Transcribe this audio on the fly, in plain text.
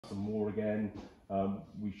some more again.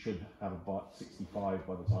 We should have about 65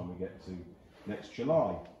 by the time we get to next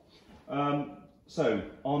July. So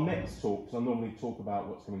our next talk, because I normally talk about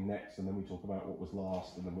what's coming next, and then we talk about what was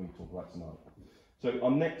last, and then we talk about tonight. So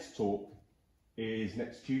our next talk is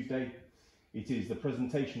next Tuesday. It is the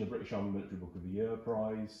presentation of the British Army Military Book of the Year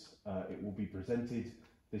Prize. It will be presented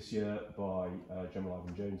this year by General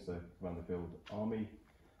Ivan Jones, the Commander of the Field Army,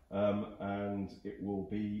 and it will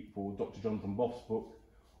be for Dr. Jonathan Boff's book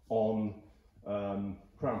on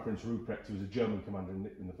Crown Prince Ruprecht, who was a German commander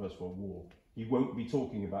in the First World War. He won't be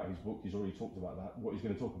talking about his book, he's already talked about that. What he's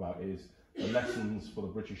going to talk about is the lessons for the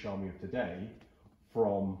British Army of today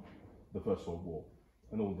from the First World War,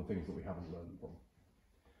 and all the things that we haven't learned from.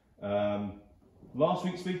 Last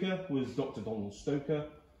week's speaker was Dr. Donald Stoker,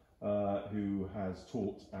 who has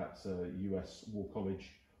taught at US War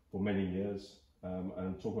College for many years,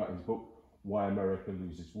 and talk about his book, Why America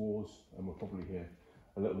Loses Wars, and we'll probably hear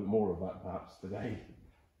a little bit more of that perhaps today.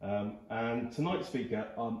 And tonight's speaker,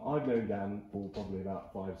 I've known Dan for probably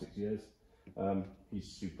about 5-6 years. He's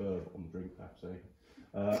superb on the drink, I have to say.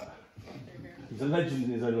 He's a legend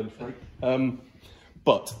in his own lunch break.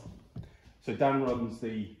 So Dan runs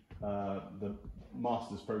the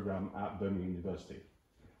master's program at Birmingham University,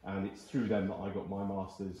 and it's through them that I got my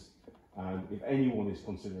master's. And if anyone is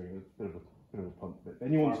considering a bit of a punt, but if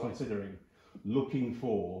anyone's considering looking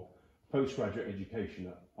for postgraduate education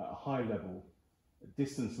at a high level,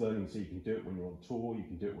 distance learning, so you can do it when you're on tour, you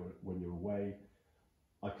can do it when you're away,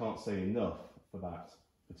 I can't say enough for that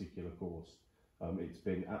particular course. It's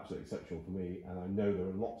been absolutely exceptional for me, and I know there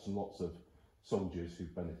are lots and lots of soldiers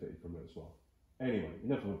who've benefited from it as well. Anyway,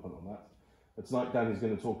 enough of a punt on that. Tonight Dan is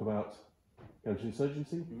going to talk about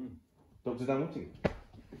counterinsurgency. Dr. Dan Whittingham.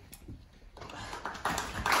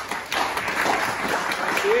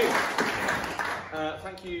 Thank you.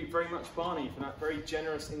 Thank you very much, Barney, for that very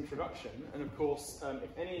generous introduction. And of course,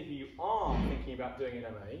 if any of you are thinking about doing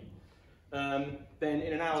an MA, then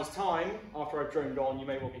in an hour's time, after I've droned on, you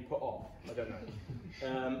may well be put off. I don't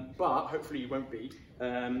know. But hopefully you won't be.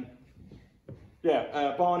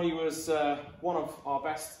 Barney was one of our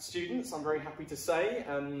best students, I'm very happy to say,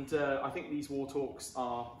 and I think these war talks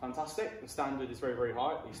are fantastic. The standard is very, very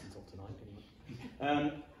high, at least until tonight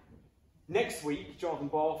anyway. Next week, Jonathan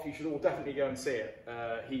Boff, you should all definitely go and see it.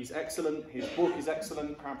 He's excellent, his book is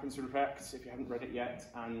excellent, Crown Prince Ruprecht, if you haven't read it yet,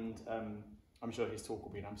 and I'm sure his talk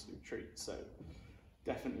will be an absolute treat, so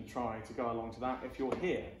definitely try to go along to that if you're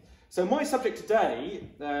here. So my subject today,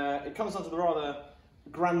 it comes under the rather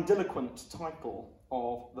grandiloquent title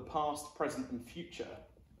of The Past, Present and Future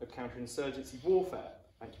of Counterinsurgency Warfare.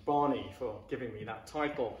 Thank you, Barney, for giving me that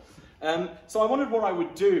title. So I wondered what I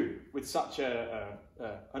would do with such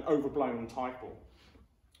an overblown title.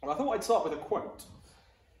 Well, I thought I'd start with a quote.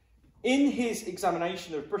 In his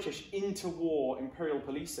examination of British interwar imperial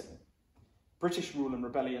policing, British Rule and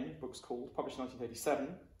Rebellion, book's called, published in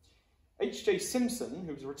 1937, H.J. Simpson,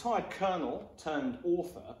 who was a retired colonel turned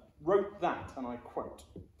author, wrote that, and I quote,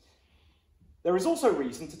 "There is also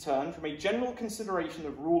reason to turn from a general consideration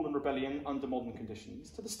of rule and rebellion under modern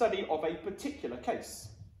conditions to the study of a particular case.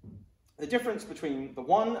 The difference between the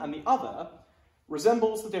one and the other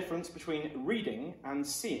resembles the difference between reading and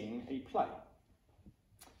seeing a play."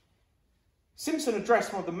 Simpson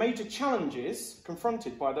addressed one of the major challenges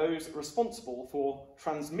confronted by those responsible for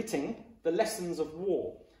transmitting the lessons of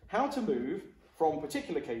war, how to move from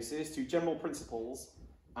particular cases to general principles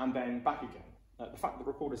and then back again. The fact that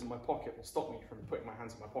the recorder's in my pocket will stop me from putting my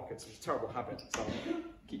hands in my pockets, which is a terrible habit, so I'll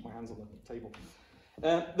keep my hands on the table.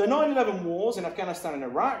 The 9/11 wars in Afghanistan and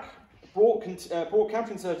Iraq brought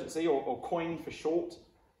counterinsurgency, or COIN for short,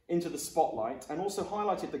 into the spotlight, and also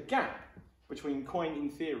highlighted the gap between COIN in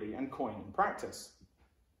theory and COIN in practice.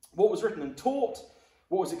 What was written and taught,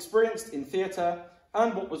 what was experienced in theatre,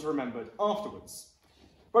 and what was remembered afterwards.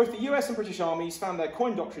 Both the US and British armies found their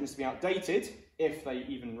COIN doctrines to be outdated, if they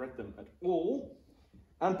even read them at all,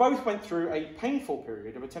 and both went through a painful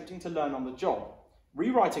period of attempting to learn on the job,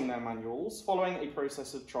 rewriting their manuals following a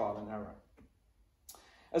process of trial and error.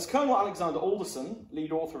 As Colonel Alexander Alderson,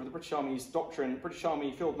 lead author of the British Army's Doctrine, British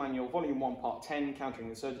Army Field Manual, Volume 1, Part 10, Countering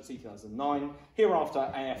Insurgency 2009, hereafter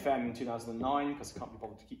AFM 2009, because I can't be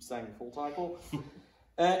bothered to keep saying the full title,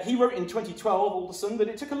 he wrote in 2012, Alderson, that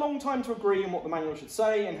it took a long time to agree on what the manual should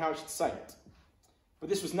say and how it should say it. But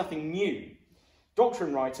this was nothing new.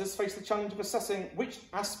 Doctrine writers faced the challenge of assessing which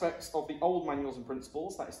aspects of the old manuals and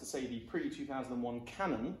principles, that is to say the pre-2001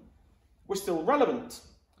 canon, were still relevant.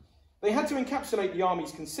 They had to encapsulate the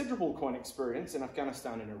Army's considerable COIN experience in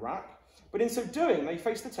Afghanistan and Iraq, but in so doing they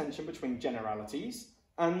faced the tension between generalities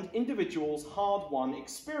and individuals' hard-won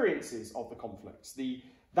experiences of the conflicts, the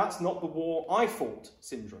 "That's not the war I fought"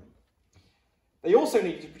 syndrome. They also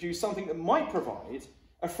needed to produce something that might provide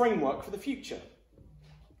a framework for the future.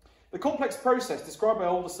 The complex process described by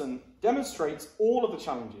Alderson demonstrates all of the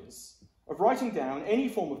challenges of writing down any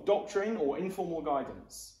form of doctrine or informal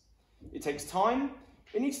guidance. It takes time,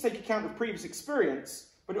 it needs to take account of previous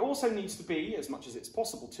experience, but it also needs to be, as much as it's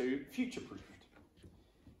possible to, future-proofed.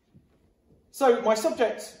 So my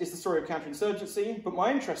subject is the story of counterinsurgency, but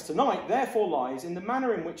my interest tonight therefore lies in the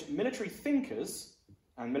manner in which military thinkers,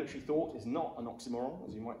 and military thought is not an oxymoron,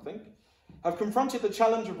 as you might think, have confronted the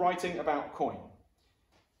challenge of writing about COIN.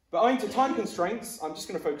 But owing to time constraints, I'm just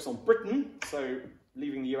going to focus on Britain, so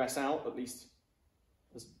leaving the US out, at least,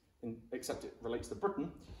 except it relates to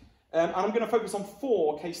Britain. And I'm going to focus on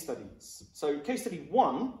 4 case studies. So case study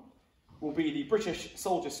 1 will be the British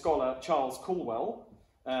soldier scholar Charles Callwell,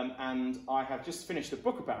 and I have just finished a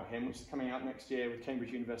book about him, which is coming out next year with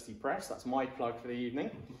Cambridge University Press. That's my plug for the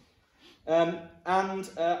evening.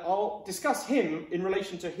 I'll discuss him in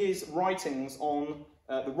relation to his writings on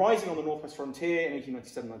the rising on the Northwest frontier in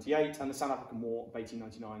 1897-98 and the South African War of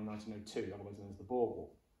 1899-1902, otherwise known as the Boer War.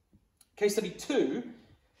 Case study 2,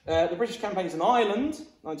 the British campaigns in Ireland,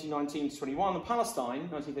 1919-21, and Palestine,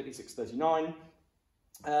 1936-39,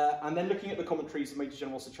 and then looking at the commentaries of Major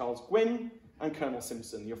General Sir Charles Gwynn and Colonel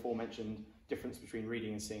Simpson, the aforementioned difference between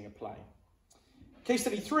reading and seeing a play. Case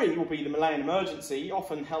study 3 will be the Malayan emergency,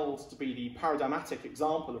 often held to be the paradigmatic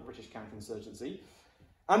example of British counterinsurgency,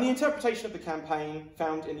 and the interpretation of the campaign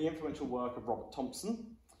found in the influential work of Robert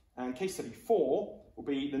Thompson. And case study 4 will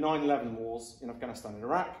be the 9/11 wars in Afghanistan and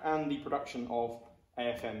Iraq and the production of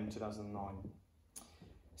AFM 2009.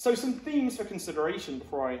 So some themes for consideration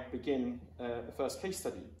before I begin the first case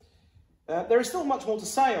study. There is still much more to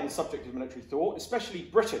say on the subject of military thought, especially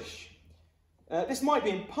British. This might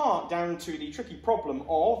be in part down to the tricky problem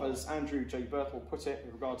of, as Andrew J. Birtle put it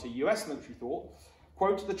with regard to US military thought,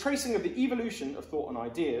 quote, "the tracing of the evolution of thought and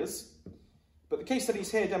ideas," but the case studies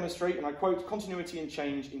here demonstrate, and I quote, "continuity and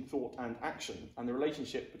change in thought and action, and the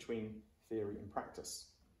relationship between theory and practice."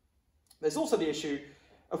 There's also the issue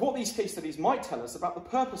of what these case studies might tell us about the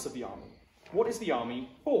purpose of the army. What is the army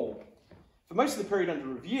for? For most of the period under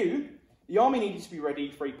review, the army needed to be ready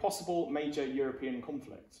for a possible major European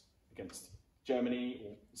conflict against Germany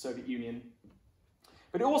or the Soviet Union.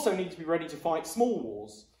 But it also needed to be ready to fight small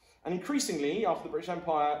wars. And increasingly, after the British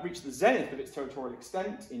Empire reached the zenith of its territorial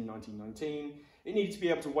extent in 1919, it needed to be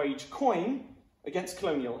able to wage COIN against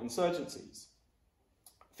colonial insurgencies.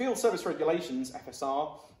 Field Service Regulations,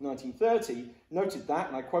 FSR, 1930, noted that,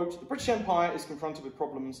 and I quote, "the British Empire is confronted with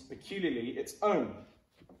problems peculiarly its own."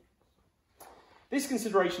 This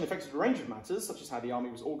consideration affected a range of matters, such as how the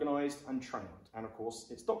army was organised and trained, and of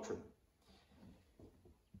course, its doctrine.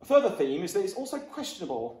 A further theme is that it's also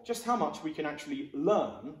questionable just how much we can actually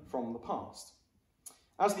learn from the past.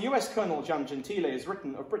 As the US Colonel Jan Gentile has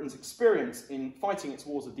written of Britain's experience in fighting its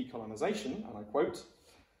wars of decolonisation, and I quote,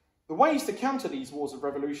 "the ways to counter these wars of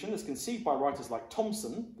revolution, as conceived by writers like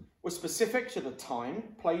Thompson, were specific to the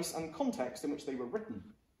time, place and context in which they were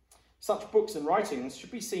written. Such books and writings should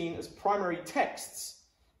be seen as primary texts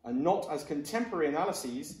and not as contemporary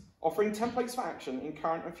analyses offering templates for action in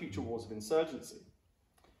current and future wars of insurgency."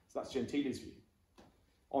 So that's Gentile's view.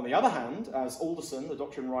 On the other hand, as Alderson, the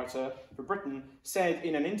doctrine writer for Britain, said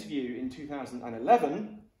in an interview in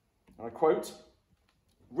 2011, and I quote,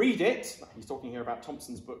 "read it," he's talking here about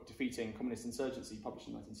Thompson's book Defeating Communist Insurgency, published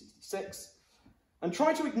in 1966, "and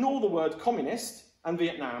try to ignore the word communist and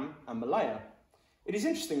Vietnam and Malaya. It is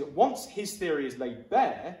interesting that once his theory is laid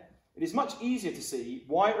bare, it is much easier to see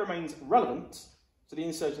why it remains relevant to the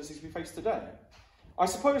insurgencies we face today. I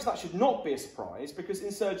suppose that should not be a surprise because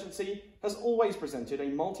insurgency has always presented a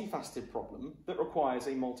multifaceted problem that requires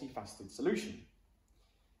a multifaceted solution.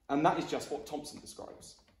 And that is just what Thompson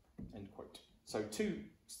describes." End quote. So 2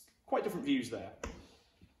 quite different views there.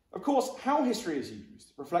 Of course, how history is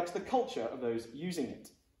used reflects the culture of those using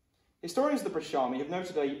it. Historians of the British Army have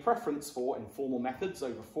noted a preference for informal methods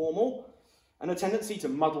over formal, and a tendency to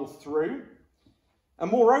muddle through. And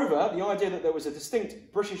moreover, the idea that there was a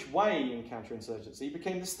distinct British way in counterinsurgency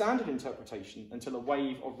became the standard interpretation until a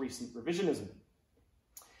wave of recent revisionism.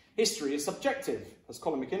 History is subjective, as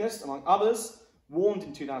Colin McInnes, among others, warned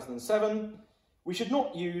in 2007. We should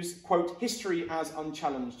not use, quote, "history as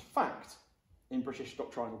unchallenged fact" in British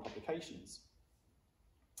doctrinal publications.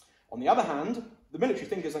 On the other hand, the military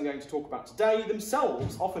thinkers I'm going to talk about today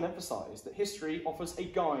themselves often emphasise that history offers a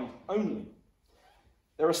guide only.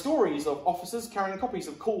 There are stories of officers carrying copies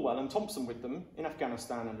of Callwell and Thompson with them in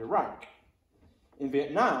Afghanistan and Iraq. In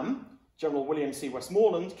Vietnam, General William C.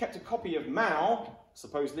 Westmoreland kept a copy of Mao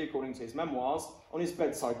supposedly according to his memoirs, on his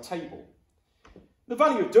bedside table. The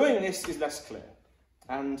value of doing this is less clear,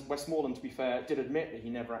 and Westmoreland, to be fair, did admit that he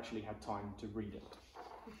never actually had time to read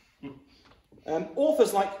it.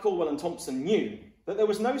 Authors like Callwell and Thompson knew that there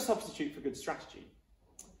was no substitute for good strategy.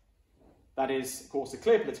 That is, of course, a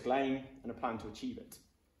clear political aim and a plan to achieve it.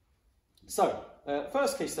 So,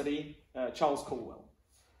 first case study, Charles Callwell.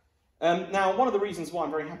 Now, one of the reasons why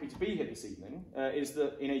I'm very happy to be here this evening is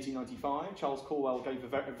that in 1895, Charles Callwell gave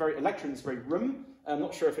a lecture in this very room. I'm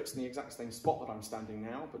not sure if it's in the exact same spot that I'm standing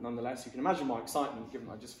now, but nonetheless, you can imagine my excitement given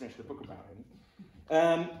I just finished a book about him.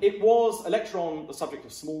 It was a lecture on the subject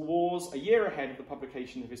of small wars, a year ahead of the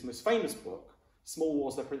publication of his most famous book, Small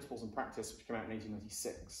Wars, Their Principles and Practice, which came out in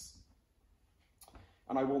 1896.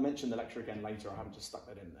 And I will mention the lecture again later. I haven't just stuck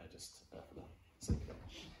that in there, just for the sake of it.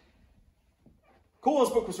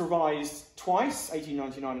 Callwell's book was revised twice,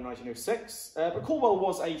 1899 and 1906, but Callwell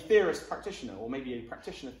was a theorist practitioner, or maybe a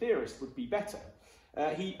practitioner theorist would be better.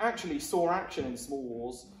 He actually saw action in small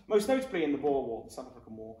wars, most notably in the Boer War, the South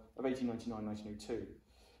African War of 1899-1902.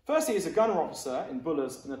 Firstly, as a gunner officer in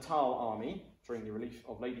Buller's Natal army during the relief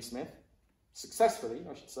of Ladysmith, successfully,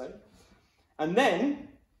 I should say, and then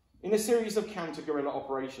in a series of counter-guerrilla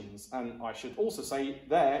operations, and I should also say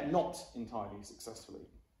there, not entirely successfully.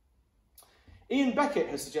 Ian Beckett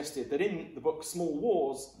has suggested that in the book Small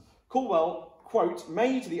Wars, Callwell, quote,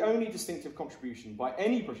 made the only distinctive contribution by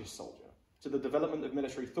any British soldier to the development of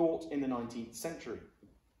military thought in the 19th century.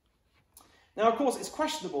 Now, of course, it's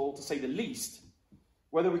questionable, to say the least,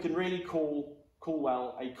 whether we can really call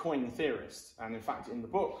Callwell a COIN theorist, and in fact, in the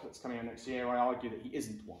book that's coming out next year, I argue that he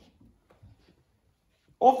isn't one.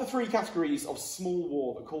 Of the three categories of small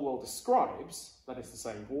war that Callwell describes, that is to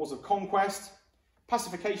say, wars of conquest,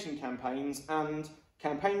 pacification campaigns, and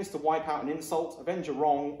campaigns to wipe out an insult, avenge a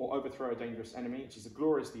wrong, or overthrow a dangerous enemy, which is a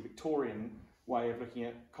gloriously Victorian way of looking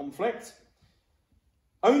at conflict,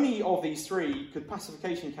 only of these three could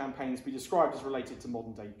pacification campaigns be described as related to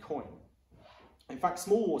modern-day COIN. In fact,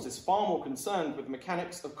 Small Wars is far more concerned with the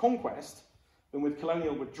mechanics of conquest than with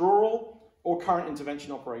colonial withdrawal or current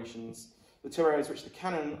intervention operations, the two areas which the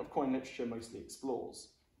canon of COIN literature mostly explores.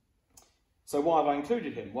 So why have I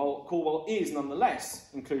included him? Well, Callwell is nonetheless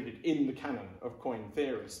included in the canon of COIN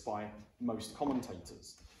theorists by most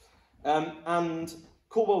commentators. And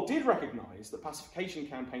Callwell did recognise that pacification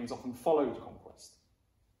campaigns often followed conquest.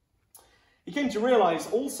 He came to realise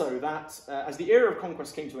also that as the era of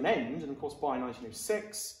conquest came to an end, and of course by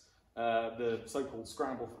 1906, the so-called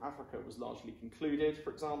scramble for Africa was largely concluded,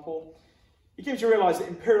 for example, he came to realise that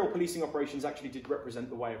imperial policing operations actually did represent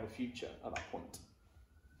the way of the future at that point.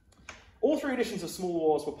 All three editions of Small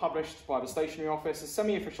Wars were published by the Stationery Office as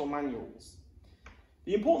semi-official manuals.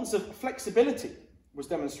 The importance of flexibility was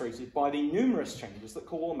demonstrated by the numerous changes that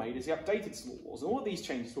Callwell made as he updated Small Wars, and all of these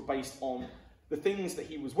changes were based on the things that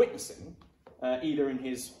he was witnessing, either in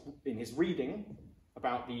his reading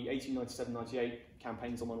about the 1897-98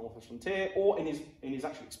 campaigns on the North West frontier, or in his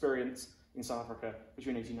actual experience in South Africa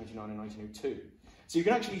between 1899 and 1902. So you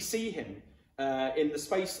can actually see him in the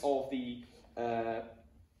space of the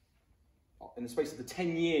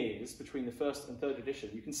 10 years between the first and third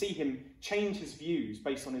edition. You can see him change his views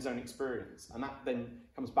based on his own experience, and that then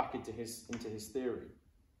comes back into his theory.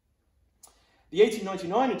 The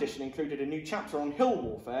 1899 edition included a new chapter on hill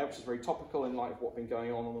warfare, which is very topical in light of what's been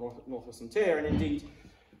going on the Northwest frontier, and indeed,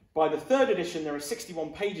 by the third edition, there are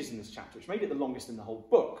 61 pages in this chapter, which made it the longest in the whole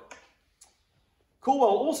book.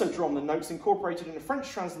 Callwell also drew on the notes incorporated in a French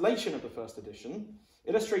translation of the first edition,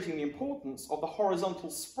 illustrating the importance of the horizontal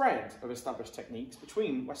spread of established techniques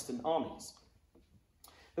between Western armies.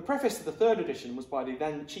 The preface to the third edition was by the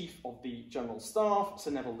then Chief of the General Staff,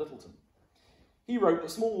 Sir Neville Littleton. He wrote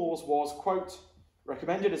that Small Wars was, quote,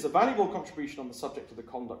 recommended as a valuable contribution on the subject of the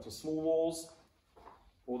conduct of small wars,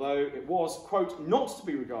 although it was, quote, not to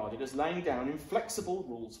be regarded as laying down inflexible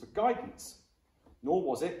rules for guidance, nor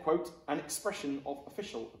was it, quote, an expression of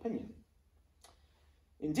official opinion.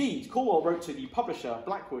 Indeed, Callwell wrote to the publisher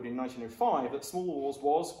Blackwood in 1905 that Small Wars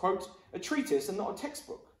was, quote, a treatise and not a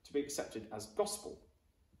textbook to be accepted as gospel.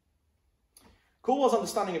 Callwell's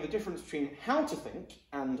understanding of the difference between how to think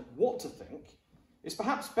and what to think is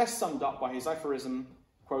perhaps best summed up by his aphorism,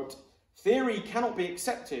 quote, theory cannot be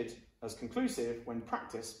accepted as conclusive when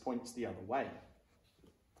practice points the other way,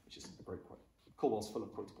 which is a great quote. Callwell's full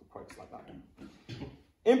of quotable quotes like that.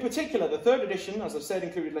 In particular, the third edition, as I've said,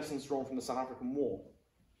 included lessons drawn from the South African War.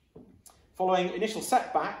 Following initial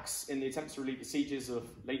setbacks in the attempts to relieve the sieges of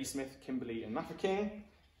Ladysmith, Kimberley and Mafeking,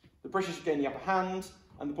 the British gained the upper hand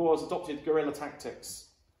and the Boers adopted guerrilla tactics.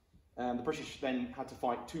 The British then had to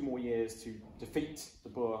fight 2 more years to defeat the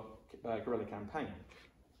Boer guerrilla campaign.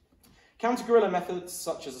 Counter-guerrilla methods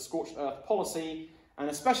such as a scorched earth policy, and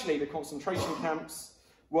especially the concentration camps,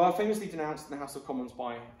 were famously denounced in the House of Commons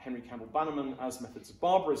by Henry Campbell Bannerman as methods of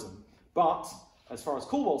barbarism, but, as far as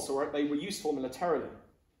Callwell saw it, they were useful militarily.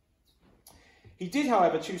 He did,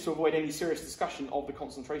 however, choose to avoid any serious discussion of the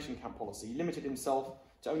concentration camp policy. He limited himself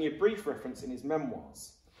to only a brief reference in his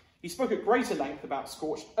memoirs. He spoke at greater length about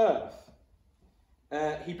scorched earth.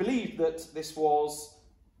 He believed that this was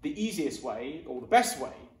the easiest way, or the best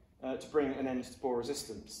way, to bring an end to Boer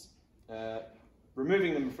resistance,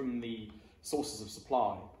 removing them from the sources of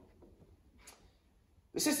supply.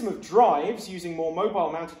 The system of drives, using more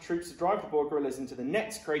mobile mounted troops to drive the Boer guerrillas into the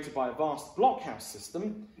nets created by a vast blockhouse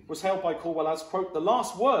system, was hailed by Callwell as, quote, the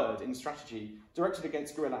last word in strategy directed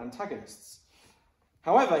against guerrilla antagonists.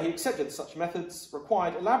 However, he accepted that such methods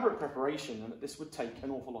required elaborate preparation and that this would take an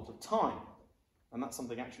awful lot of time. And that's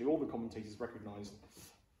something actually all the commentators recognise.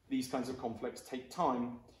 These kinds of conflicts take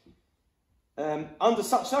time. Under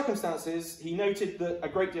such circumstances, he noted that a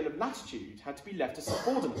great deal of latitude had to be left to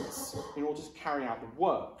subordinates in order to carry out the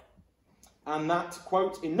work. And that,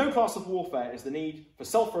 quote, in no class of warfare is the need for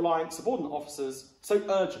self-reliant subordinate officers so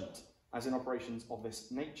urgent as in operations of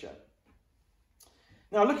this nature.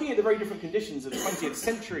 Now, looking at the very different conditions of 20th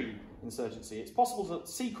century insurgency, it's possible to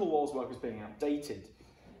see Callwell's work as being outdated.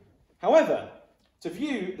 However, to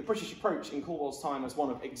view the British approach in Callwell's time as one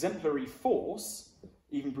of exemplary force,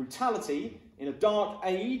 even brutality, in a dark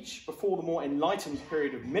age before the more enlightened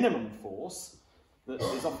period of minimum force that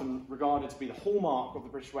is often regarded to be the hallmark of the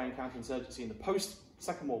British way in counterinsurgency in the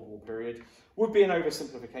post-Second World War period, would be an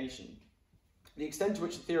oversimplification. The extent to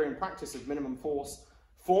which the theory and practice of minimum force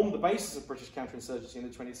formed the basis of British counterinsurgency in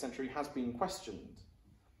the 20th century has been questioned.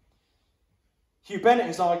 Hugh Bennett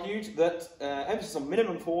has argued that emphasis on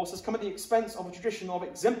minimum force has come at the expense of a tradition of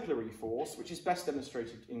exemplary force, which is best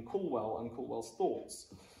demonstrated in Callwell and Callwell's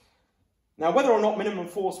thoughts. Now, whether or not minimum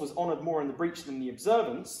force was honoured more in the breach than the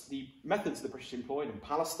observance, the methods the British employed in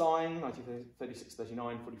Palestine,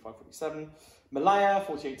 1936-39, 45-47, Malaya,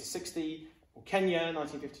 48-60, or Kenya,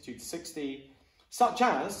 1952-60, such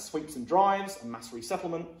as sweeps and drives and mass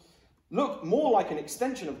resettlement, look more like an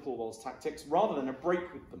extension of Callwell's tactics rather than a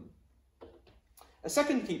break with them. A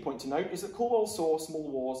second key point to note is that Callwell saw small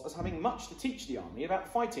wars as having much to teach the army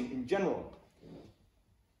about fighting in general.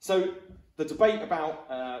 So the debate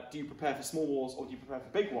about do you prepare for small wars or do you prepare for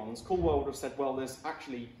big ones, Callwell would have said, well, there's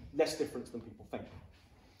actually less difference than people think.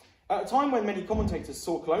 At a time when many commentators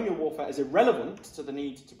saw colonial warfare as irrelevant to the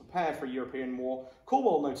need to prepare for a European war,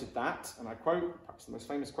 Callwell noted that, and I quote, perhaps the most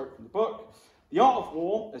famous quote from the book, the art of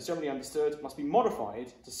war, as generally understood, must be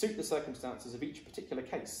modified to suit the circumstances of each particular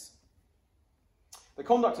case. The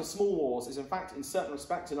conduct of small wars is in fact in certain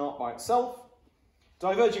respects an art by itself,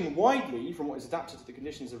 diverging widely from what is adapted to the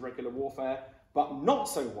conditions of regular warfare, but not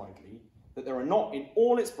so widely that there are not in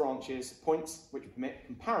all its branches points which permit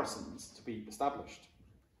comparisons to be established.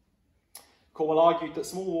 Callwell argued that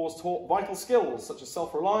small wars taught vital skills such as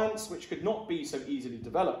self-reliance, which could not be so easily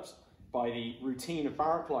developed by the routine of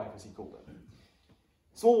barrack life, as he called it.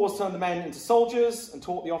 Small wars turned the men into soldiers and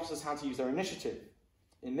taught the officers how to use their initiative.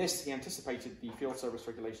 In this, he anticipated the field service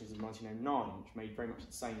regulations of 1909, which made very much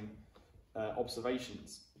the same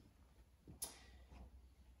observations.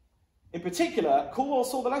 In particular, Callwell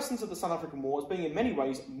saw the lessons of the South African War as being in many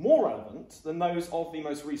ways more relevant than those of the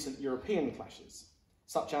most recent European clashes,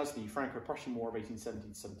 such as the Franco-Prussian War of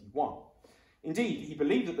 1870-71. Indeed, he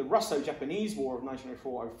believed that the Russo-Japanese War of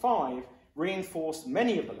 1904-05 reinforced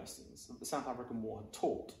many of the lessons that the South African War had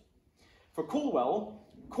taught. For Callwell,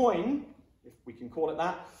 COIN, if we can call it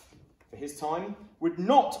that, for his time, would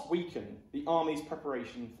not weaken the army's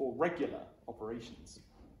preparation for regular operations.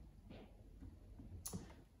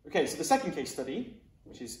 Okay, so the second case study,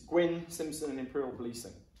 which is Gwynn, Simpson and Imperial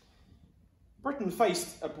policing. Britain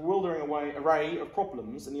faced a bewildering array of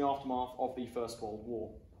problems in the aftermath of the First World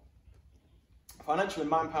War. Financial and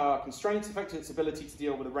manpower constraints affected its ability to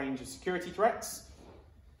deal with a range of security threats.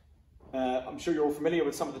 I'm sure you're all familiar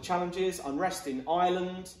with some of the challenges: unrest in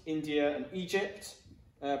Ireland, India and Egypt.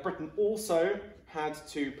 Britain also had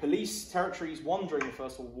to police territories won during the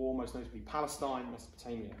First World War, most notably Palestine and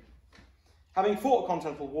Mesopotamia. Having fought a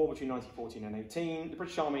continental war between 1914 and 18, the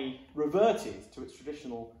British Army reverted to its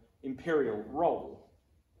traditional imperial role.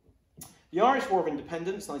 The Irish War of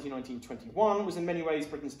Independence, 1919-21, was in many ways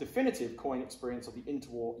Britain's definitive COIN experience of the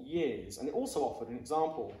interwar years, and it also offered an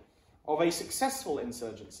example of a successful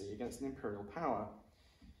insurgency against an imperial power.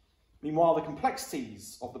 Meanwhile, the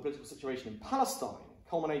complexities of the political situation in Palestine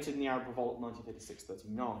culminated in the Arab Revolt of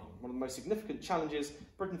 1936-39, one of the most significant challenges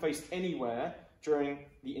Britain faced anywhere during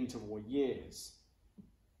the interwar years.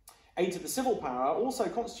 Aid to the civil power also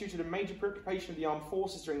constituted a major preoccupation of the armed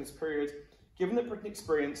forces during this period, given that Britain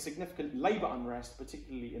experienced significant labour unrest,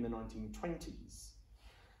 particularly in the 1920s.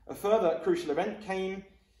 A further crucial event came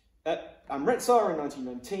at Amritsar in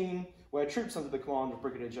 1919, where troops under the command of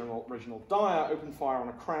Brigadier General Reginald Dyer opened fire on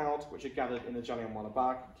a crowd which had gathered in the Jallianwala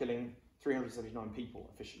Bagh, killing 379 people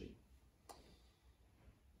officially.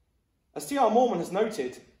 As T.R. Moorman has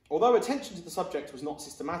noted, although attention to the subject was not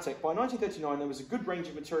systematic, by 1939 there was a good range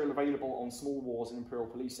of material available on small wars and imperial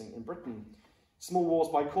policing in Britain. Small Wars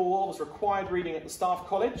by Callwell was required reading at the Staff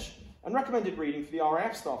College and recommended reading for the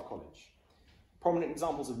RAF Staff College. Prominent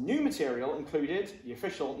examples of new material included the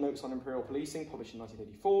official Notes on Imperial Policing, published in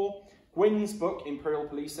 1934, Gwynn's book, Imperial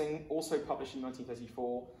Policing, also published in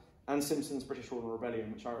 1934, and Simpson's British Rule and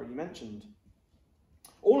Rebellion, which I already mentioned.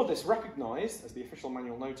 All of this recognised, as the official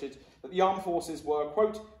manual noted, that the armed forces were,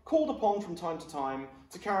 quote, called upon from time to time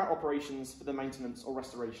to carry out operations for the maintenance or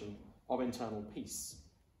restoration of internal peace.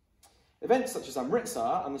 Events such as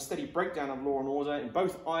Amritsar and the steady breakdown of law and order in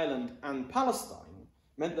both Ireland and Palestine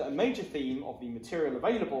meant that a major theme of the material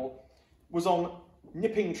available was on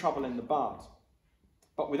nipping trouble in the bud,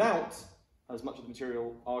 but without, as much of the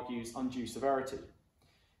material argues, undue severity.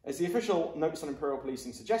 As the official Notes on Imperial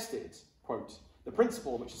Policing suggested, quote, the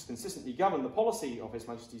principle which has consistently governed the policy of His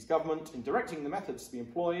Majesty's government in directing the methods to be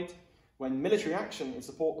employed when military action in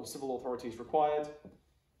support of civil authority is required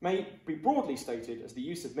may be broadly stated as the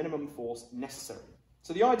use of minimum force necessary.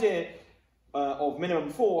 So the idea of minimum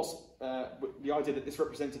force, the idea that this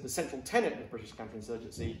represented the central tenet of British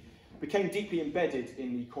counterinsurgency, became deeply embedded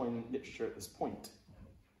in the COIN literature at this point.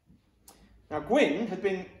 Now, Gwynn had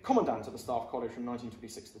been commandant at the Staff College from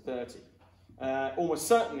 1926 to 30. Almost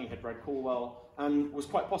certainly had read Callwell and was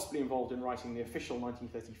quite possibly involved in writing the official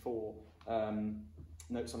 1934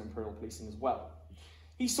 Notes on Imperial Policing as well.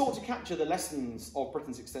 He sought to capture the lessons of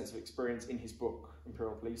Britain's extensive experience in his book,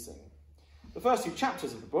 Imperial Policing. The first two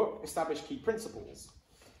chapters of the book establish key principles,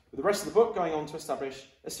 with the rest of the book going on to establish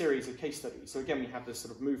a series of case studies. So again, we have this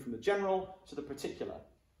sort of move from the general to the particular.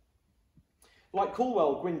 Like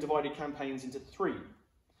Callwell, Gwynn divided campaigns into three,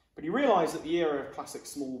 but he realised that the era of classic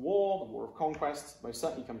small war, the war of conquest, most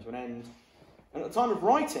certainly come to an end. And at the time of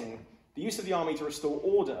writing, the use of the army to restore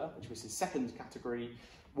order, which was his second category,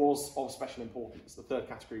 was of special importance. The third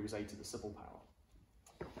category was aid to the civil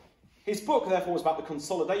power. His book, therefore, was about the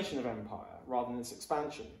consolidation of empire rather than its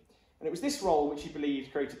expansion, and it was this role which he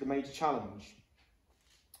believed created the major challenge.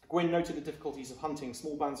 Gwynn noted the difficulties of hunting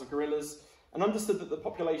small bands of guerrillas and understood that the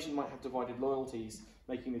population might have divided loyalties,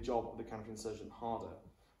 making the job of the counterinsurgent harder.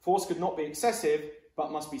 Force could not be excessive, but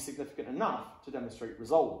must be significant enough to demonstrate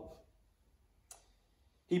resolve.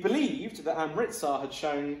 He believed that Amritsar had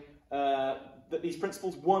shown that these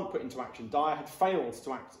principles weren't put into action. Dyer had failed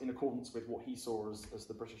to act in accordance with what he saw as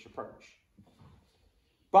the British approach.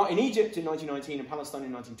 But in Egypt in 1919 and Palestine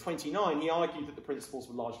in 1929, he argued that the principles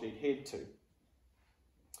were largely adhered to.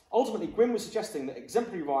 Ultimately, Gwynn was suggesting that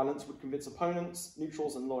exemplary violence would convince opponents,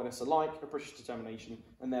 neutrals and loyalists alike of British determination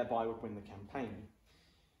and thereby would win the campaign.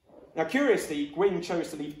 Now, curiously, Gwynn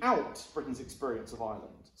chose to leave out Britain's experience of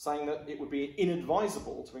Ireland, saying that it would be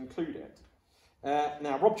inadvisable to include it.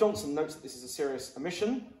 Now, Rob Johnson notes that this is a serious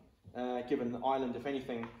omission, given that Ireland, if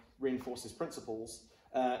anything, reinforces principles.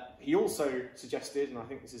 He also suggested, and I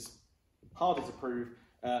think this is harder to prove,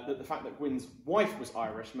 that the fact that Gwynn's wife was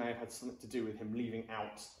Irish may have had something to do with him leaving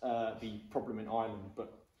out the problem in Ireland.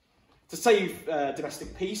 But to save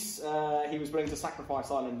domestic peace, he was willing to sacrifice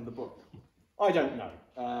Ireland in the book. I don't know.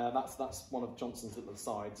 That's one of Johnson's little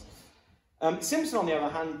asides. Simpson, on the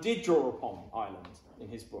other hand, did draw upon Ireland in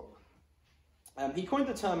his book. He coined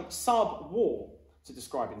the term sub-war to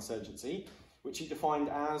describe insurgency, which he defined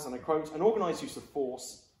as, and I quote, an organised use of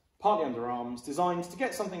force, partly under arms, designed to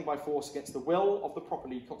get something by force against the will of the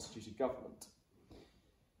properly constituted government.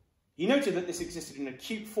 He noted that this existed in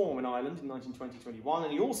acute form in Ireland in 1920-21,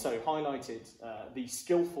 and he also highlighted the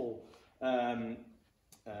skillful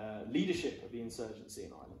leadership of the insurgency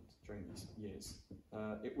in Ireland during these years.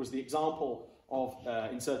 It was the example of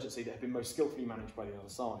insurgency that had been most skillfully managed by the other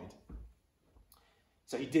side.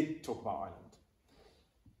 So he did talk about Ireland.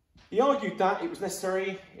 He argued that it was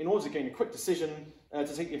necessary, in order to gain a quick decision,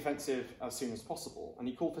 to take the offensive as soon as possible, and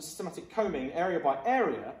he called for systematic combing area by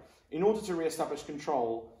area in order to re-establish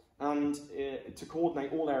control and to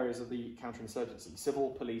coordinate all areas of the counterinsurgency, civil,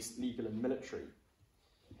 police, legal and military.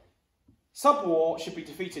 Sub-war should be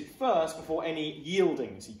defeated first before any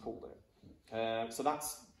yielding, as he called it. So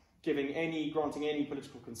that's granting any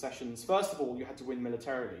political concessions. First of all, you had to win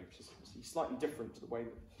militarily, which is slightly different to the way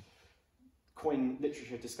that COIN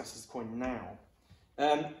literature discusses COIN now.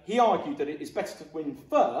 he argued that it is better to win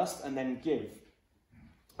first and then give.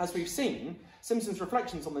 As we've seen, Simpson's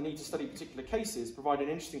reflections on the need to study particular cases provide an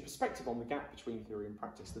interesting perspective on the gap between theory and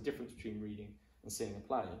practice, the difference between reading and seeing a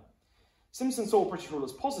play. Simpson saw British rule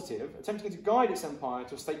as positive, attempting to guide its empire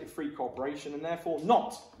to a state of free cooperation and therefore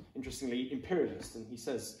not, interestingly, imperialist. And he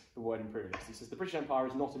says the word imperialist. He says the British Empire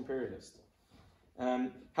is not imperialist.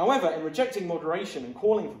 However, in rejecting moderation and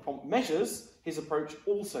calling for prompt measures, his approach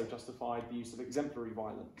also justified the use of exemplary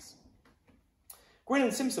violence. Gwynn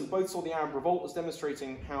and Simpson both saw the Arab Revolt as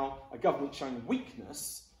demonstrating how a government showing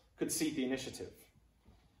weakness could cede the initiative.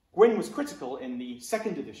 Gwynn was critical in the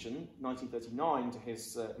second edition, 1939, to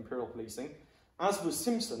his imperial policing, as was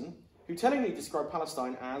Simpson, who tellingly described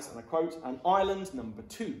Palestine as, and I quote, an island number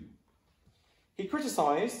 2. He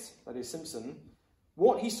criticised, that is Simpson,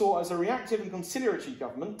 what he saw as a reactive and conciliatory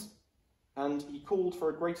government, and he called for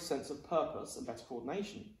a greater sense of purpose and better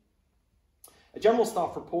coordination. A General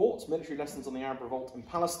Staff report, Military Lessons on the Arab Revolt in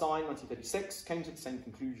Palestine, 1936, came to the same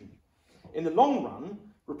conclusion. In the long run,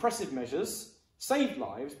 repressive measures saved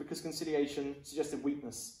lives because conciliation suggested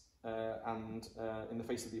weakness in the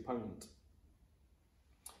face of the opponent.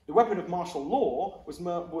 The weapon of martial law was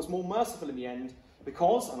more merciful in the end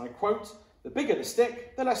because, and I quote, the bigger the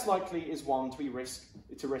stick, the less likely is one to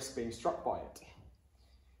risk being struck by it.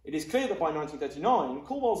 It is clear that by 1939,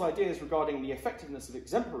 Callwell's ideas regarding the effectiveness of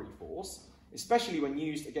exemplary force, especially when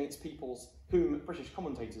used against peoples whom British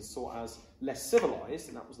commentators saw as less civilised,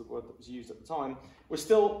 and that was the word that was used at the time, were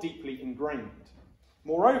still deeply ingrained.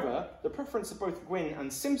 Moreover, the preference of both Gwynn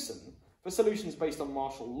and Simpson for solutions based on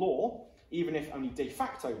martial law, even if only de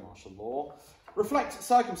facto martial law, reflect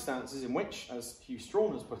circumstances in which, as Hugh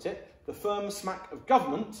Strawn has put it, the firm smack of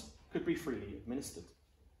government could be freely administered.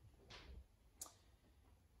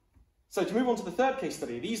 So to move on to the third case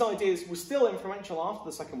study, these ideas were still influential after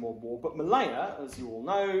the Second World War, but Malaya, as you all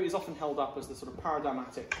know, is often held up as the sort of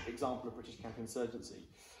paradigmatic example of British counterinsurgency,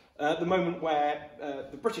 the moment where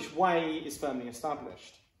the British way is firmly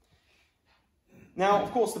established. Now,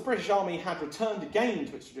 of course, the British Army had returned again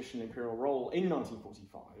to its traditional imperial role in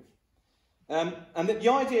 1945, and that the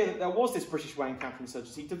idea that there was this British way in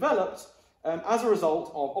counterinsurgency developed as a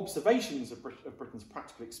result of observations of Britain's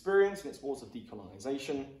practical experience in its wars of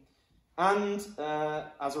decolonisation, and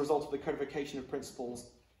as a result of the codification of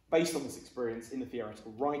principles based on this experience in the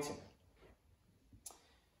theoretical writing.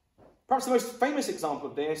 Perhaps the most famous example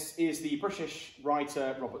of this is the British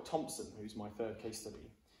writer Robert Thompson, who's my third case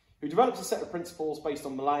study, who developed a set of principles based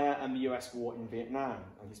on Malaya and the US war in Vietnam,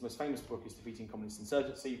 and his most famous book is Defeating Communist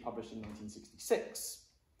Insurgency, published in 1966.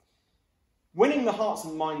 Winning the hearts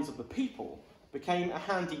and minds of the people became a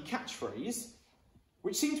handy catchphrase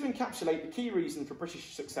which seemed to encapsulate the key reason for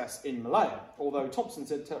British success in Malaya, although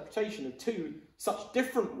Thompson's interpretation of two such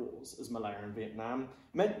different wars as Malaya and Vietnam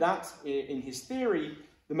meant that, in his theory,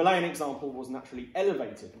 the Malayan example was naturally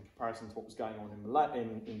elevated in comparison to what was going on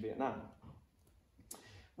in Vietnam.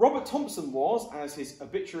 Robert Thompson was, as his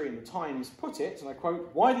obituary in the Times put it, and I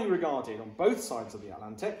quote, widely regarded on both sides of the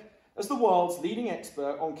Atlantic as the world's leading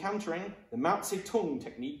expert on countering the Mao Zedong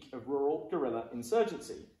technique of rural guerrilla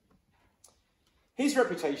insurgency. His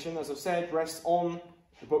reputation, as I've said, rests on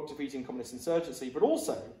the book Defeating Communist Insurgency, but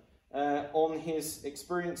also on his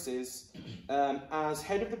experiences as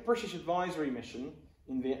head of the British Advisory Mission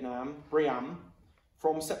in Vietnam, BRIAM,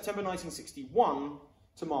 from September 1961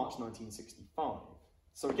 to March 1965.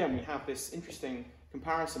 So again, we have this interesting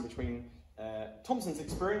comparison between Thompson's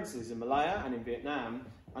experiences in Malaya and in Vietnam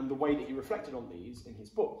and the way that he reflected on these in his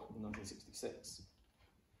book in 1966.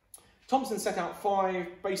 Thompson set out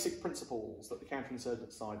 5 basic principles that the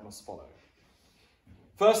counterinsurgent side must follow.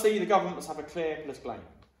 Firstly, the government must have a clear political aim.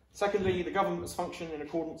 Secondly, the government must function in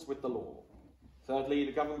accordance with the law. Thirdly,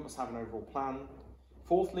 the government must have an overall plan.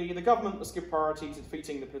 Fourthly, the government must give priority to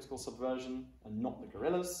defeating the political subversion and not the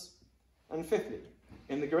guerrillas. And fifthly,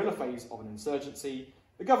 in the guerrilla phase of an insurgency,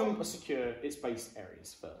 the government must secure its base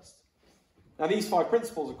areas first. Now, these 5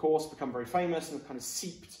 principles, of course, become very famous and have kind of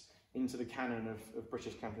seeped into the canon of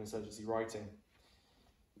British counterinsurgency writing.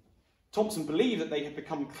 Thompson believed that they had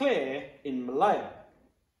become clear in Malaya.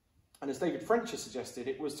 And as David French has suggested,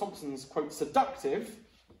 it was Thompson's, quote, seductive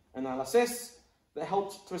analysis that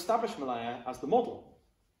helped to establish Malaya as the model.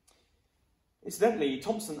 Incidentally,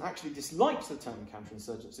 Thompson actually disliked the term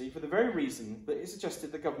counterinsurgency for the very reason that it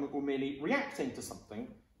suggested the government were merely reacting to something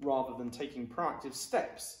rather than taking proactive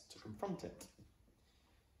steps to confront it.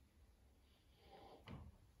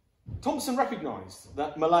 Thompson recognised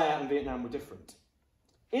that Malaya and Vietnam were different.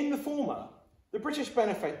 In the former, the British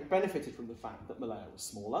benefited from the fact that Malaya was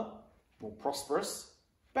smaller, more prosperous,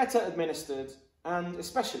 better administered, and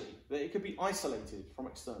especially that it could be isolated from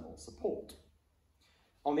external support.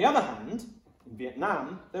 On the other hand, in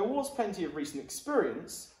Vietnam, there was plenty of recent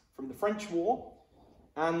experience from the French War,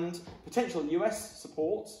 and potential US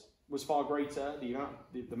support was far greater.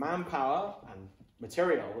 The manpower and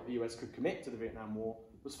material that the US could commit to the Vietnam War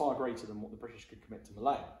was far greater than what the British could commit to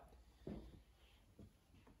Malaya.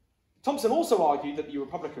 Thompson also argued that the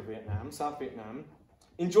Republic of Vietnam, South Vietnam,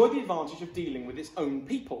 enjoyed the advantage of dealing with its own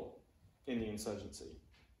people in the insurgency.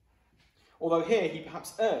 Although here he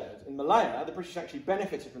perhaps erred. In Malaya, the British actually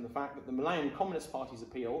benefited from the fact that the Malayan Communist Party's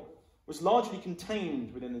appeal was largely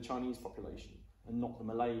contained within the Chinese population and not the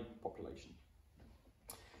Malay population.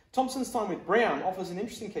 Thompson's time with Briam offers an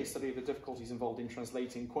interesting case study of the difficulties involved in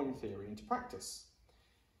translating coin theory into practice.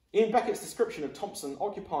 Ian Beckett's description of Thompson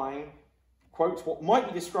occupying, quote, what might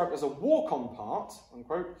be described as a war-con part,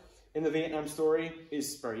 unquote, in the Vietnam story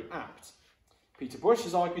is very apt. Peter Bush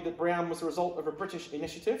has argued that Briam was the result of a British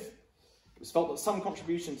initiative. It was felt that some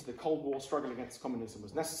contribution to the Cold War struggle against communism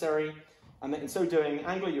was necessary, and that in so doing,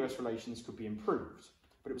 Anglo-US relations could be improved.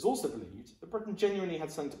 But it was also believed that Britain genuinely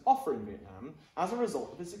had something to offer in Vietnam as a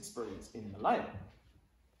result of its experience in Malaya.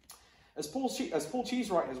 As Paul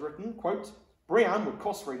Cheesewright has written, quote, Briam would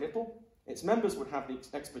cost very little, its members would have the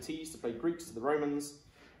expertise to play Greeks to the Romans,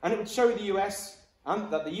 and it would show the US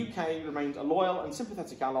and that the UK remained a loyal and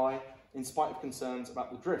sympathetic ally in spite of concerns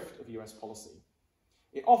about the drift of US policy.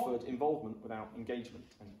 It offered involvement without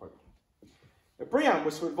engagement, end quote. Briam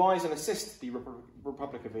was to advise and assist the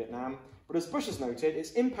Republic of Vietnam, but as Bush has noted,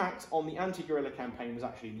 its impact on the anti-guerrilla campaign was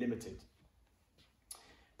actually limited.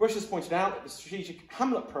 Bush has pointed out that the strategic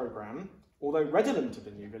Hamlet programme, although redolent of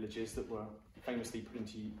the new villages that were famously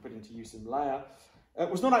put into use in Malaya,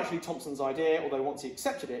 was not actually Thompson's idea, although once he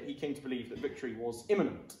accepted it, he came to believe that victory was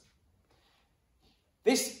imminent.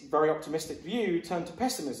 This very optimistic view turned to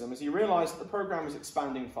pessimism as he realised that the programme was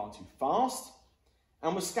expanding far too fast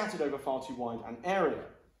and was scattered over far too wide an area.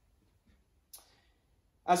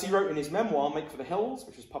 As he wrote in his memoir, Make for the Hills,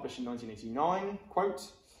 which was published in 1989,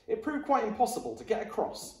 quote, it proved quite impossible to get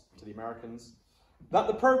across to the Americans that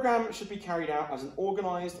the programme should be carried out as an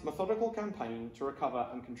organised, methodical campaign to recover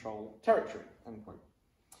and control territory, end quote.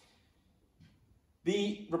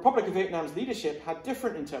 The Republic of Vietnam's leadership had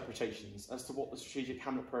different interpretations as to what the strategic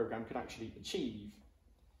Hamlet programme could actually achieve.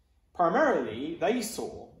 Primarily, they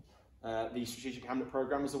saw the strategic Hamlet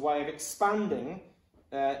programme as a way of expanding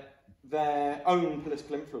their own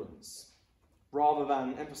political influence, rather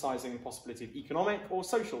than emphasising the possibility of economic or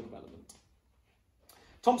social development.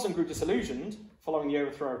 Thompson grew disillusioned following the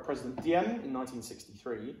overthrow of President Diem in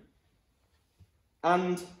 1963,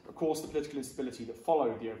 and, of course, the political instability that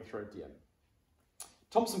followed the overthrow of Diem.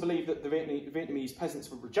 Thompson believed that the Vietnamese peasants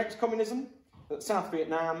would reject communism, that South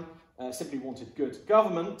Vietnam simply wanted good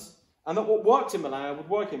government, and that what worked in Malaya would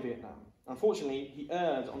work in Vietnam. Unfortunately, he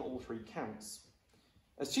erred on all three counts.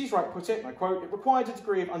 As Cheesewright put it, and I quote, it required a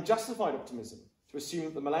degree of unjustified optimism to assume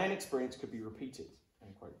that the Malayan experience could be repeated,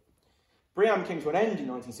 end quote. Briam came to an end in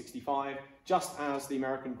 1965, just as the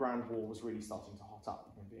American Grand War was really starting to hot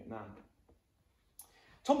up in Vietnam.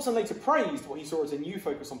 Thompson later praised what he saw as a new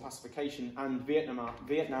focus on pacification and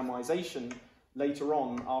Vietnamization later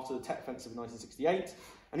on after the Tet Offensive in 1968,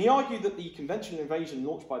 and he argued that the conventional invasion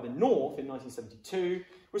launched by the North in 1972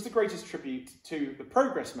 was the greatest tribute to the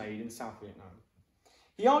progress made in South Vietnam.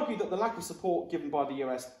 He argued that the lack of support given by the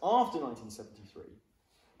US after 1973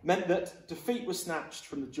 meant that defeat was snatched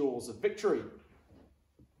from the jaws of victory.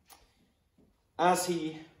 As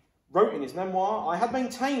he wrote in his memoir, I had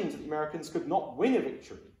maintained that the Americans could not win a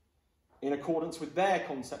victory in accordance with their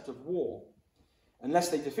concept of war, unless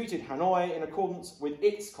they defeated Hanoi in accordance with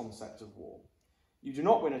its concept of war. You do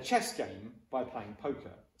not win a chess game by playing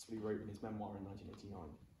poker. That's what he wrote in his memoir in 1989.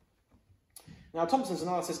 Now, Thompson's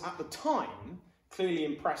analysis at the time clearly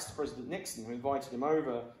impressed President Nixon, who invited him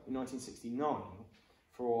over in 1969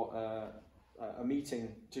 for a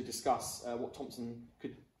meeting to discuss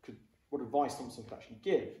what advice Thompson could actually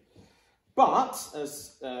give. But,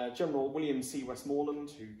 as General William C.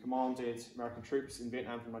 Westmoreland, who commanded American troops in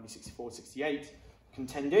Vietnam from 1964-68,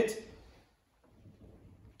 contended,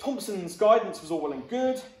 Thompson's guidance was all well and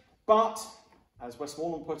good, but, as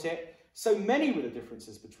Westmoreland put it, so many were the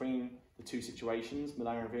differences between the two situations,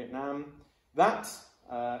 Malaya and Vietnam, that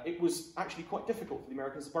it was actually quite difficult for the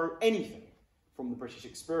Americans to borrow anything from the British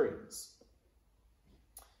experience.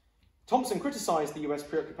 Thompson criticised the US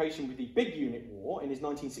preoccupation with the Big Unit War in his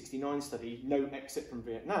 1969 study, No Exit from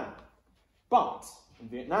Vietnam. But in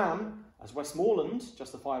Vietnam, as Westmoreland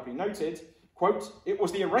justifiably noted, quote, it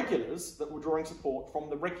was the irregulars that were drawing support from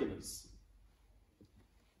the regulars.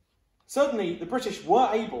 Certainly, the British were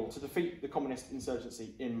able to defeat the communist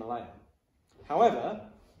insurgency in Malaya. However,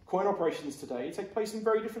 COIN operations today take place in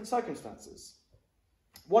very different circumstances.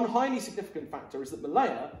 One highly significant factor is that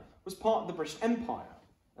Malaya was part of the British Empire,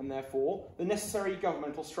 and therefore the necessary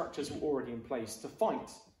governmental structures were already in place to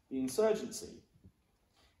fight the insurgency.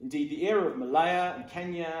 Indeed, the era of Malaya and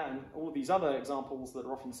Kenya and all of these other examples that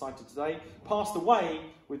are often cited today passed away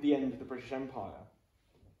with the end of the British Empire.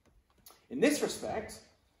 In this respect,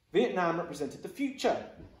 Vietnam represented the future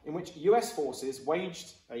in which US forces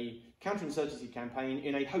waged a counterinsurgency campaign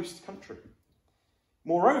in a host country.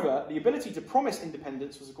 Moreover, the ability to promise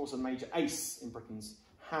independence was, of course, a major ace in Britain's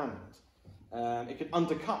hand. It could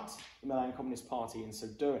undercut the Malayan Communist Party in so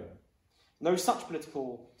doing. No such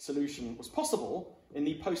political solution was possible in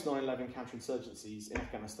the post-9/11 counterinsurgencies in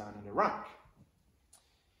Afghanistan and Iraq.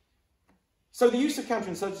 So the use of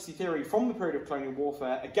counterinsurgency theory from the period of colonial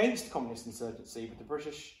warfare against communist insurgency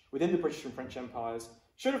within the British and French empires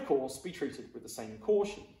should, of course, be treated with the same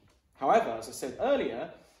caution. However, as I said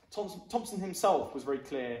earlier, Thompson himself was very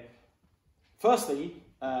clear. Firstly,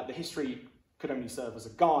 the history could only serve as a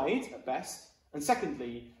guide at best, and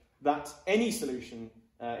secondly, that any solution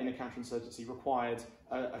in a counterinsurgency required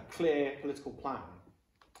a clear political plan.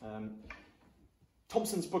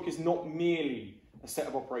 Thompson's book is not merely a set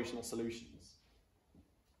of operational solutions.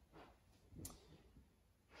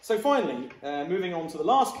 So finally, moving on to the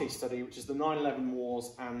last case study, which is the 9/11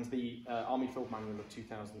 wars and the Army Field Manual of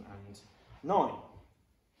 2009.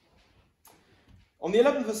 On the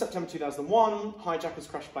 11th of September 2001, hijackers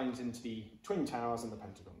crashed planes into the Twin Towers and the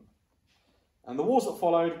Pentagon. And the wars that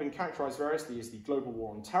followed have been characterised variously as the Global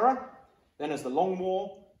War on Terror, then as the Long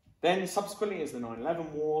War, then subsequently as the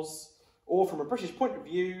 9/11 wars, or from a British point of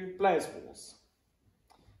view, Blair's Wars.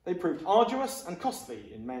 They proved arduous and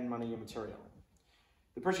costly in men, money and material.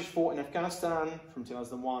 The British fought in Afghanistan from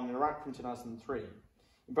 2001 and Iraq from 2003.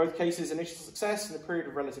 In both cases, initial success and a period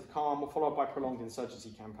of relative calm were followed by prolonged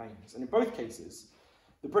insurgency campaigns. And in both cases,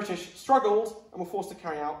 the British struggled and were forced to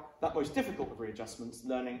carry out that most difficult of readjustments,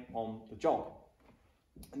 learning on the job.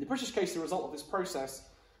 In the British case, the result of this process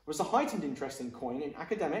was a heightened interest in COIN in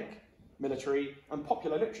academic, military and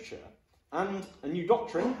popular literature, and a new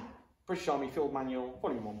doctrine, British Army Field Manual,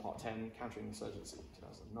 Volume 1, Part 10, Countering Insurgency,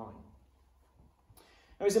 2009.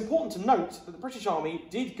 Now, it's important to note that the British Army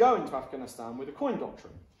did go into Afghanistan with a COIN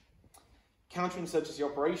doctrine. Counterinsurgency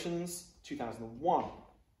Operations, 2001.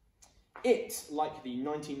 It, like the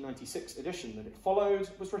 1996 edition that it followed,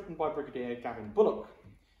 was written by Brigadier Gavin Bullock.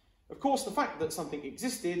 Of course, the fact that something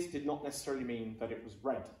existed did not necessarily mean that it was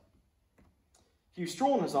read. Hugh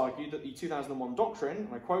Strawn has argued that the 2001 doctrine,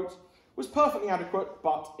 and I quote, was perfectly adequate,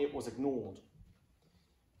 but it was ignored.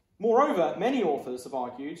 Moreover, many authors have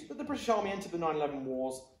argued that the British Army entered the 9/11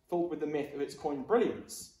 wars filled with the myth of its COIN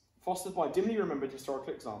brilliance, fostered by dimly remembered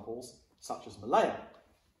historical examples such as Malaya.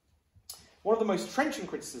 One of the most trenchant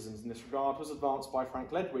criticisms in this regard was advanced by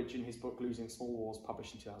Frank Ledwidge in his book Losing Small Wars,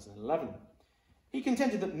 published in 2011. He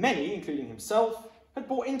contended that many, including himself, had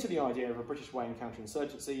bought into the idea of a British way in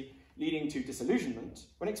counterinsurgency, leading to disillusionment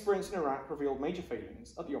when experience in Iraq revealed major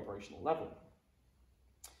failings at the operational level.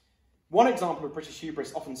 One example of British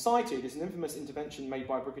hubris often cited is an infamous intervention made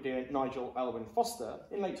by Brigadier Nigel Elwyn Foster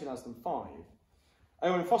in late 2005.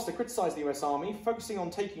 Elwyn Foster criticised the US Army for focusing on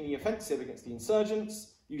taking the offensive against the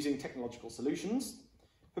insurgents, using technological solutions,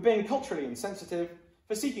 for being culturally insensitive,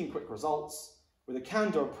 for seeking quick results, with a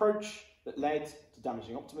can-do approach that led to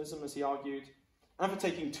damaging optimism, as he argued, and for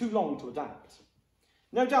taking too long to adapt.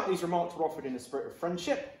 No doubt these remarks were offered in a spirit of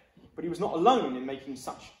friendship, but he was not alone in making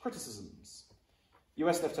such criticisms.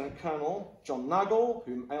 US Lieutenant Colonel John Nagel,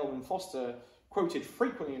 whom Elwyn Foster quoted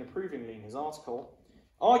frequently and approvingly in his article,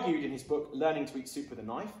 argued in his book Learning to Eat Soup with a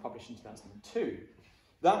Knife, published in 2002,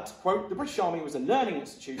 that, quote, the British Army was a learning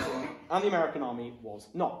institution and the American Army was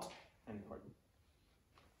not, end quote.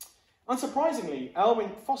 Unsurprisingly,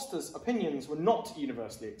 Elwyn Foster's opinions were not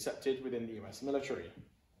universally accepted within the US military.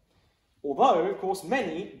 Although, of course,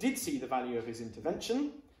 many did see the value of his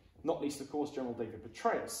intervention, not least, of course, General David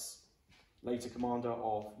Petraeus, later commander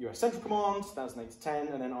of US Central Command,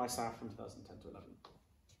 2008-10, and then ISAF from 2010-11.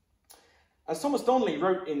 As Thomas Donnelly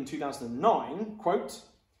wrote in 2009, quote,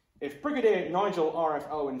 if Brigadier Nigel R.F.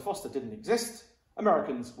 Elwyn Foster didn't exist,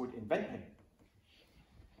 Americans would invent him.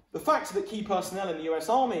 The fact that key personnel in the US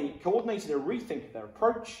Army coordinated a rethink of their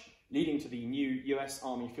approach, leading to the new US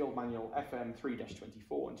Army Field Manual FM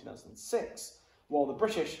 3-24 in 2006, while the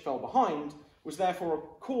British fell behind, was therefore a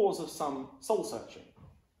cause of some soul-searching.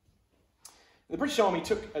 The British Army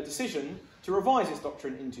took a decision to revise its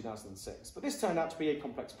doctrine in 2006, but this turned out to be a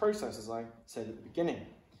complex process, as I said at the beginning.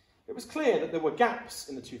 it was clear that there were gaps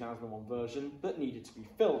in the 2001 version that needed to be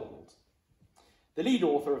filled. The lead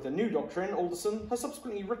author of the new doctrine, Alderson, has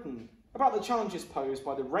subsequently written about the challenges posed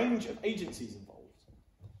by the range of agencies involved,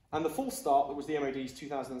 and the full start that was the MOD's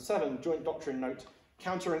 2007 Joint Doctrine Note,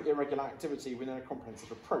 Countering Irregular Activity Within a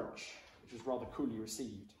Comprehensive Approach, which was rather coolly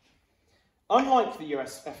received. Unlike the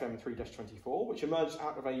US FM 3-24, which emerged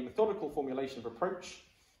out of a methodical formulation of approach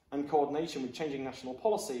and coordination with changing national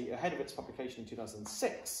policy ahead of its publication in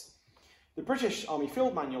 2006, the British Army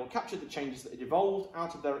Field Manual captured the changes that had evolved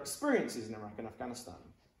out of their experiences in Iraq and Afghanistan.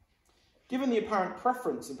 Given the apparent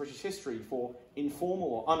preference in British history for informal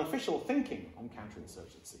or unofficial thinking on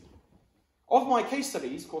counterinsurgency, of my case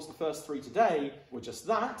studies, of course the first three today were just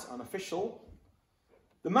that, unofficial,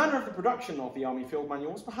 the manner of the production of the Army Field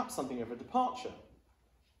Manual was perhaps something of a departure.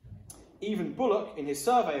 Even Bullock, in his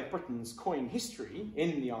survey of Britain's COIN history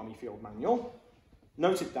in the Army Field Manual,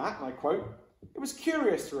 noted that, and I quote, "It was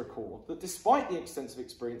curious to record that despite the extensive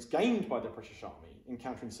experience gained by the British Army in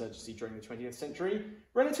counterinsurgency during the 20th century,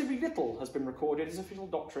 relatively little has been recorded as official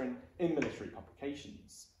doctrine in military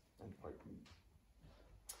publications." End quote.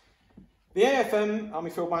 The AFM Army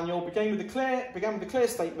Field Manual began with the clear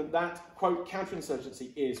statement that, quote,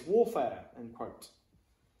 "counterinsurgency is warfare," end quote.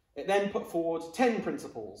 It then put forward 10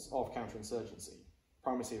 principles of counterinsurgency: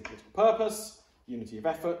 primacy of political purpose, unity of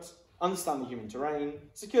effort, understand the human terrain,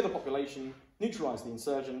 secure the population, neutralise the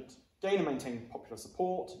insurgent, gain and maintain popular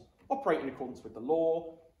support, operate in accordance with the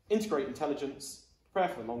law, integrate intelligence,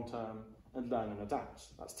 prepare for the long term, and learn and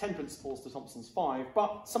adapt. That's 10 principles to Thompson's 5,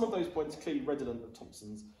 but some of those points are clearly redundant of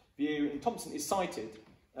Thompson's view, and Thompson is cited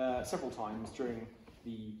several times during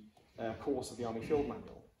the course of the Army Field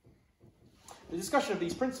Manual. The discussion of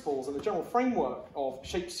these principles and the general framework of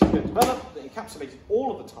shape, secure, develop that encapsulated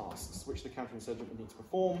all of the tasks which the counterinsurgent would need to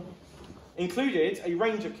perform included a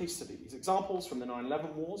range of case studies. Examples from the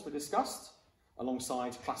 9/11 wars were discussed,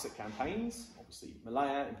 alongside classic campaigns, obviously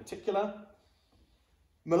Malaya in particular.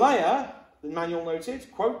 Malaya, the manual noted,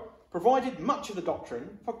 quote, "provided much of the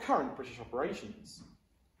doctrine for current British operations,"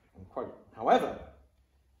 end quote. However,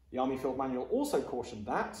 the Army Field Manual also cautioned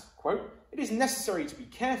that, quote, "it is necessary to be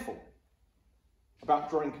careful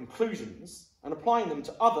about drawing conclusions and applying them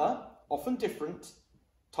to other, often different,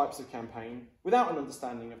 types of campaign without an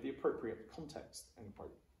understanding of the appropriate context," end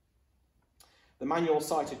quote. The manual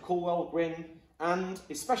cited Callwell, Gwynn, and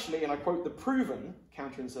especially, and I quote, "the proven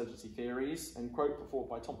counterinsurgency theories," end quote, put forward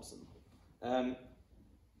by Thompson.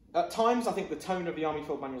 At times, I think the tone of the Army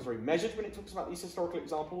Field Manual is very measured when it talks about these historical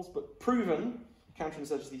examples, but proven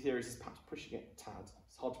counterinsurgency theories is perhaps pushing it a tad.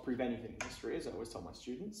 It's hard to prove anything in history, as I always tell my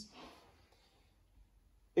students.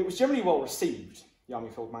 It was generally well received, the Army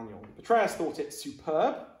Field Manual. Petraeus thought it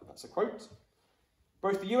superb, that's a quote.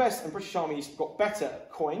 Both the US and British armies got better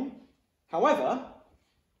at COIN. However,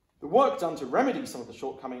 the work done to remedy some of the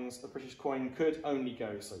shortcomings of British COIN could only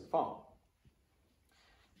go so far.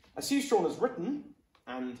 As Hugh Strawn has written,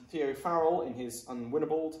 and Theo Farrell in his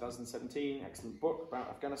Unwinnable 2017 excellent book about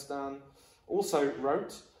Afghanistan also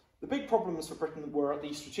wrote, the big problems for Britain were at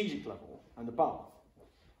the strategic level and above.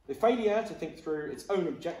 The failure to think through its own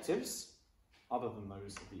objectives, other than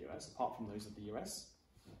those of the US, apart from those of the US,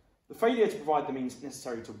 the failure to provide the means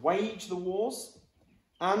necessary to wage the wars,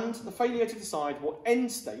 and the failure to decide what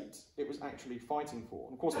end state it was actually fighting for.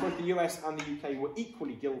 And of course, both the US and the UK were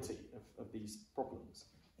equally guilty of these problems.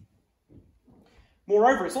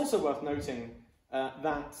 Moreover, it's also worth noting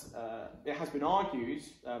that it has been argued,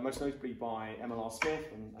 most notably by MLR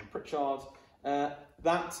Smith and Pritchard,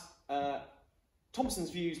 that Thompson's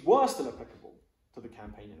views were still applicable to the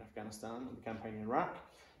campaign in Afghanistan and the campaign in Iraq,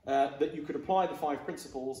 that you could apply the 5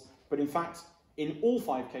 principles, but in fact, in all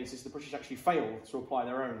 5 cases, the British actually failed to apply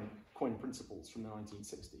their own COIN principles from the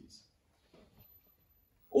 1960s.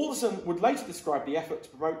 Alderson would later describe the effort to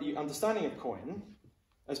promote the understanding of COIN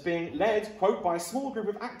as being led, quote, by a small group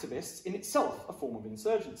of activists in itself a form of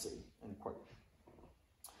insurgency, end quote.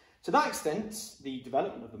 To that extent, the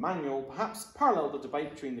development of the manual perhaps paralleled the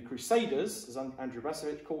debate between the Crusaders, as Andrew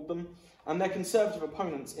Besovich called them, and their conservative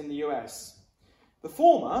opponents in the US. The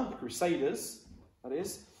former, the Crusaders, that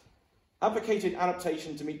is, advocated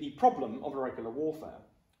adaptation to meet the problem of irregular warfare,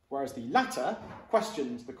 whereas the latter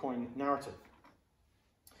questioned the COIN narrative.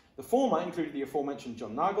 The former included the aforementioned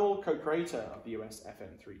John Nagel, co-creator of the US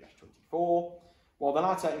FM 3-24, while the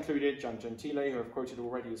latter included Gian Gentile, who I've quoted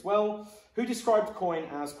already as well, who described COIN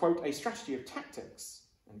as, quote, a strategy of tactics,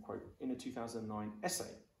 end quote, in a 2009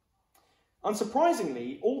 essay.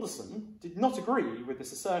 Unsurprisingly, Alderson did not agree with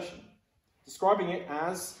this assertion, describing it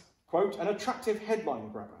as, quote, an attractive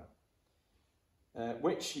headline grabber,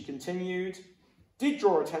 which, he continued, did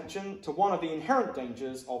draw attention to one of the inherent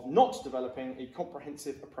dangers of not developing a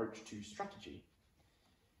comprehensive approach to strategy.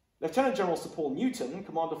 Lieutenant General Sir Paul Newton,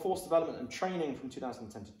 Commander Force Development and Training from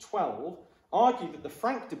 2010 to 12, argued that the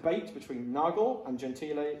frank debate between Nagel and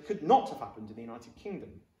Gentile could not have happened in the United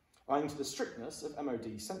Kingdom, owing to the strictness of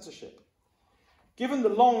MOD censorship. Given the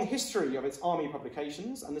long history of its army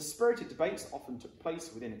publications and the spirited debates that often took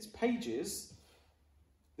place within its pages,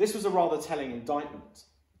 this was a rather telling indictment.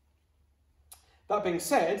 That being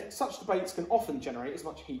said, such debates can often generate as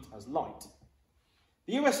much heat as light.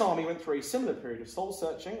 The US Army went through a similar period of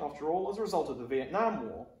soul-searching, after all, as a result of the Vietnam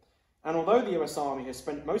War, and although the US Army has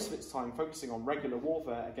spent most of its time focusing on regular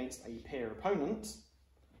warfare against a peer opponent,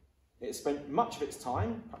 it has spent much of its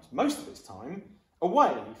time, perhaps most of its time,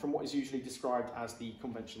 away from what is usually described as the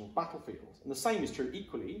conventional battlefield. And the same is true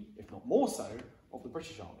equally, if not more so, of the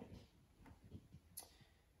British Army.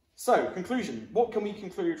 So, conclusion. What can we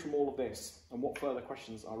conclude from all of this, and what further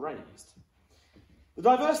questions are raised? The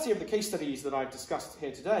diversity of the case studies that I've discussed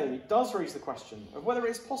here today does raise the question of whether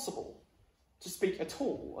it is possible to speak at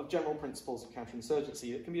all of general principles of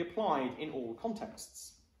counterinsurgency that can be applied in all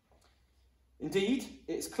contexts. Indeed,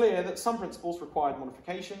 it's clear that some principles required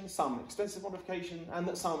modification, some extensive modification, and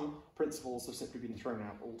that some principles have simply been thrown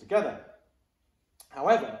out altogether.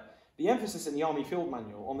 However, the emphasis in the Army Field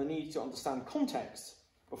Manual on the need to understand context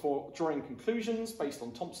before drawing conclusions based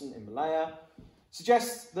on Thompson in Malaya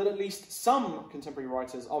suggests that at least some contemporary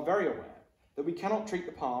writers are very aware that we cannot treat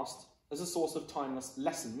the past as a source of timeless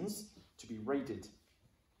lessons to be raided.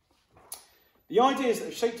 The ideas that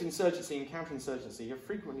have shaped insurgency and counterinsurgency have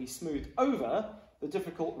frequently smoothed over the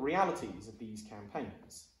difficult realities of these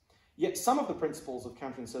campaigns. Yet some of the principles of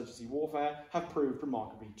counterinsurgency warfare have proved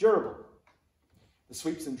remarkably durable. The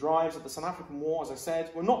sweeps and drives of the South African War, as I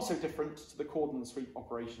said, were not so different to the cordon and sweep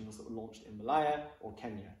operations that were launched in Malaya or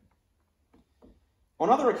Kenya. On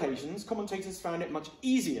other occasions, commentators found it much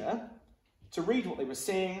easier to read what they were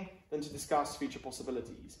seeing than to discuss future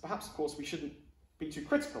possibilities. Perhaps, of course, we shouldn't be too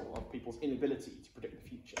critical of people's inability to predict the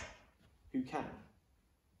future. Who can?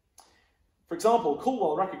 For example,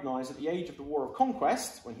 Callwell recognised that the age of the War of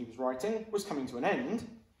Conquest, when he was writing, was coming to an end,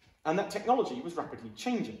 and that technology was rapidly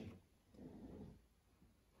changing.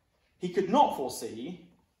 He could not foresee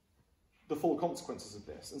the full consequences of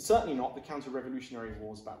this, and certainly not the counter-revolutionary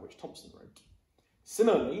wars about which Thompson wrote.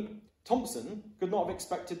 Similarly, Thompson could not have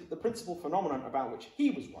expected that the principal phenomenon about which he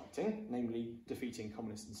was writing, namely defeating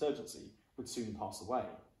communist insurgency, would soon pass away.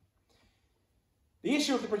 The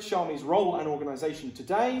issue of the British Army's role and organisation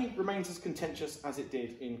today remains as contentious as it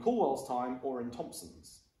did in Callwell's time or in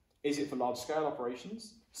Thompson's. Is it for large-scale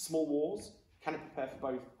operations, small wars? Can it prepare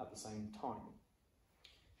for both at the same time?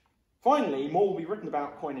 Finally, more will be written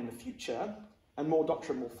about COIN in the future, and more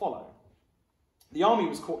doctrine will follow. The Army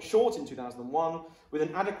was caught short in 2001 with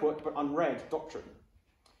an adequate but unread doctrine.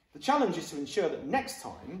 The challenge is to ensure that next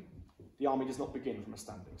time, the Army does not begin from a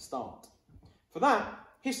standing start. For that,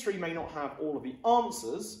 history may not have all of the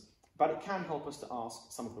answers, but it can help us to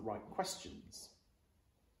ask some of the right questions.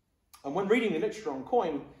 And when reading the literature on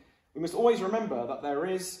COIN, we must always remember that there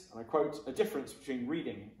is, and I quote, a difference between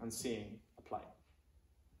reading and seeing a play.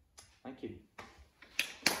 Thank you.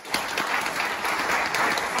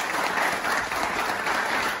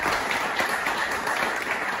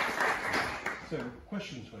 So,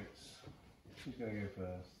 questions, folks. Who's going to go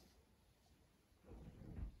first?